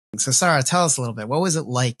So Sarah, tell us a little bit. What was it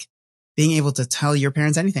like being able to tell your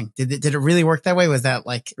parents anything? Did it really work that way? Was that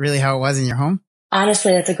like really how it was in your home?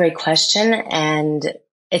 Honestly, that's a great question. And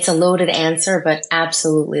it's a loaded answer, but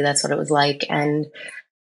absolutely that's what it was like. And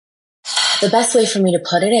the best way for me to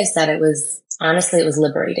put it is that it was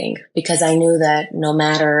liberating because I knew that no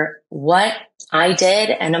matter what I did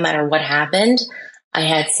and no matter what happened, I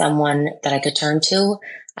had someone that I could turn to.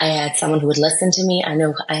 I had someone who would listen to me. I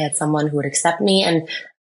know I had someone who would accept me. And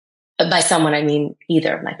by someone, I mean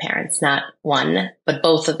either of my parents, not one, but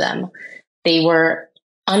both of them. They were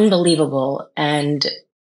unbelievable. And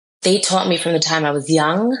they taught me from the time I was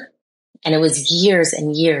young. And it was years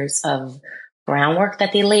and years of groundwork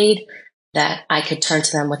that they laid that I could turn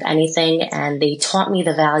to them with anything. And they taught me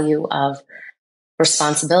the value of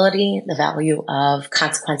responsibility, the value of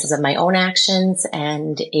consequences of my own actions.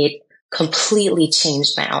 And it completely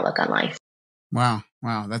changed my outlook on life. Wow.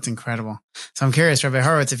 Wow. That's incredible. So I'm curious, Rabbi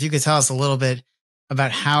Horowitz, if you could tell us a little bit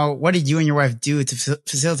about what did you and your wife do to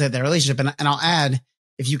facilitate that relationship? And I'll add,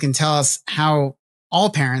 if you can tell us how all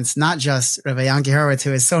parents, not just Rabbi Yanki Horowitz,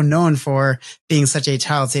 who is so known for being such a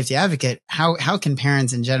child safety advocate, how can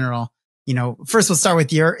parents in general, first we'll start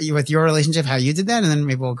with your relationship, how you did that, and then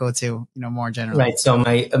maybe we'll go to, more generally. Right. So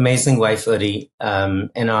my amazing wife, Udi,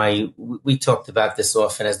 and we talked about this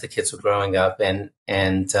often as the kids were growing up, and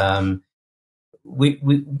we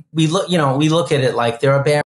look at it like there are